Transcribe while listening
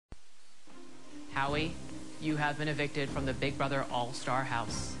Howie, you have been evicted from the Big Brother All-Star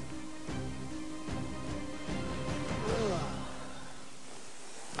House.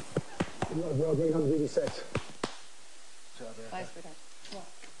 Bro, bring home BB 6. Bye, sweetheart.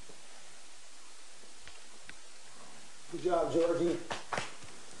 Good job, Georgie.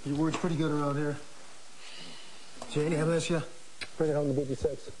 Your word's pretty good around here. Janie, have this you? Bring it home to BB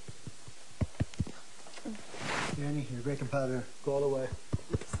 6. Janie, you're a great competitor. Go all the way.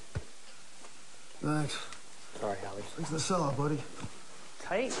 Thanks. Sorry, Howie. Thanks to the sellout, buddy.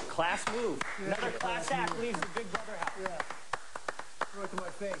 Tight, class move. Yeah, Another class act leaves the Big Brother house. Yeah. Right to my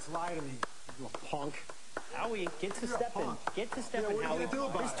face. Lie to me, you little punk. Howie, get to stepping. Get to stepping, what are Howie. you gonna do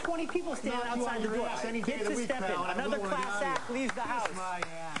about There's it? 20 people standing Knock you outside on the your door. ass any day Get of the to week, stepping. pal. Another I'm class going act leaves the house. Kiss my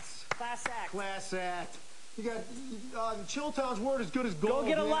ass. Class act. Class act. You got Chilltown's word as good as gold. Go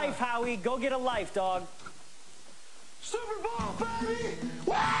get a life, Howie. Go get a life, dog. Super Bowl, baby!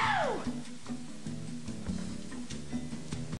 Woo!